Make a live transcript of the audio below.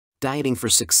Dieting for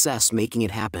success, making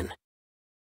it happen.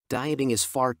 Dieting is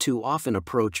far too often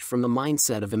approached from the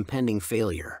mindset of impending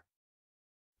failure.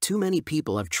 Too many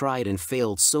people have tried and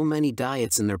failed so many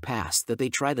diets in their past that they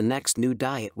try the next new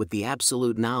diet with the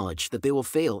absolute knowledge that they will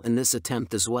fail in this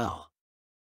attempt as well.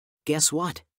 Guess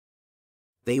what?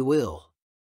 They will.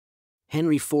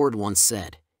 Henry Ford once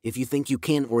said, "If you think you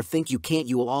can or think you can't,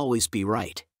 you will always be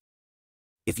right."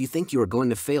 If you think you are going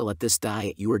to fail at this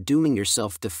diet, you are dooming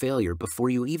yourself to failure before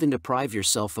you even deprive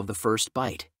yourself of the first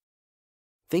bite.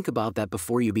 Think about that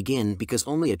before you begin, because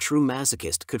only a true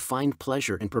masochist could find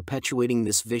pleasure in perpetuating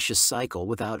this vicious cycle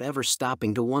without ever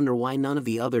stopping to wonder why none of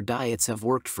the other diets have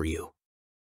worked for you.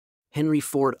 Henry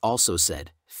Ford also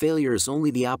said, "Failure is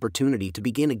only the opportunity to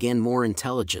begin again more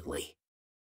intelligently."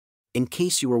 In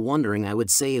case you were wondering, I would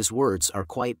say his words are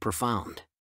quite profound.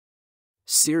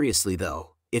 Seriously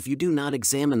though, if you do not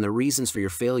examine the reasons for your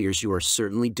failures, you are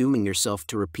certainly dooming yourself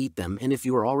to repeat them, and if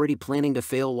you are already planning to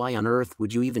fail, why on earth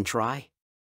would you even try?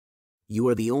 You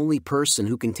are the only person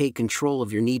who can take control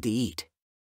of your need to eat.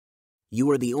 You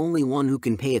are the only one who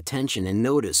can pay attention and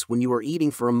notice when you are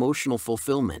eating for emotional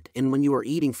fulfillment and when you are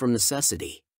eating from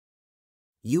necessity.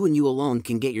 You and you alone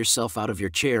can get yourself out of your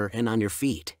chair and on your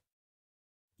feet.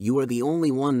 You are the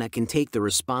only one that can take the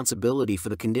responsibility for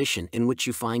the condition in which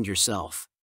you find yourself.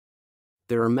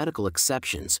 There are medical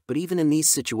exceptions, but even in these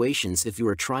situations, if you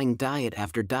are trying diet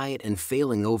after diet and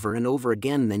failing over and over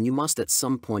again, then you must at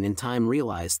some point in time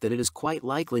realize that it is quite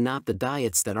likely not the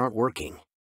diets that aren't working.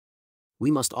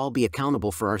 We must all be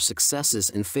accountable for our successes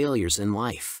and failures in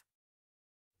life.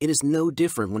 It is no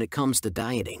different when it comes to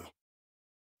dieting.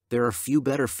 There are few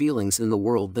better feelings in the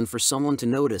world than for someone to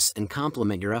notice and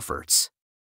compliment your efforts.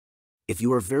 If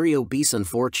you are very obese,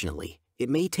 unfortunately, it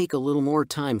may take a little more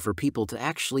time for people to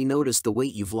actually notice the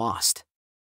weight you've lost.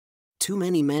 Too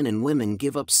many men and women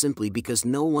give up simply because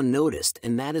no one noticed,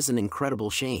 and that is an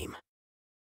incredible shame.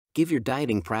 Give your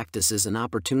dieting practices an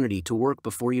opportunity to work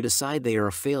before you decide they are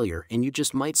a failure, and you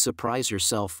just might surprise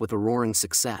yourself with a roaring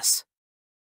success.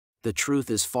 The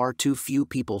truth is, far too few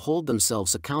people hold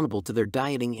themselves accountable to their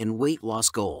dieting and weight loss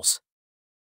goals.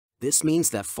 This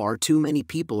means that far too many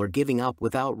people are giving up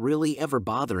without really ever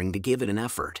bothering to give it an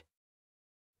effort.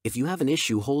 If you have an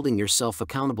issue holding yourself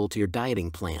accountable to your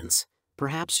dieting plans,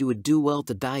 perhaps you would do well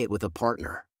to diet with a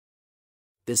partner.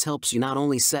 This helps you not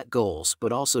only set goals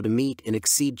but also to meet and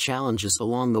exceed challenges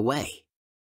along the way.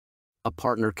 A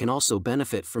partner can also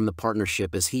benefit from the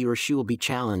partnership, as he or she will be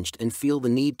challenged and feel the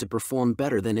need to perform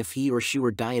better than if he or she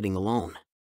were dieting alone.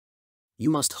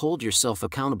 You must hold yourself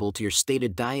accountable to your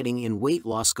stated dieting and weight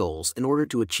loss goals in order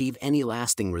to achieve any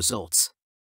lasting results.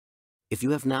 If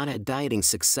you have not had dieting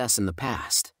success in the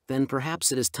past, then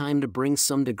perhaps it is time to bring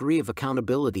some degree of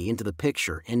accountability into the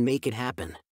picture and make it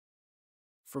happen.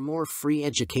 For more free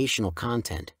educational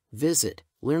content, visit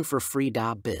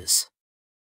learnforfree.biz.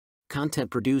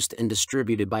 Content produced and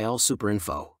distributed by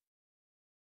AllSuperInfo.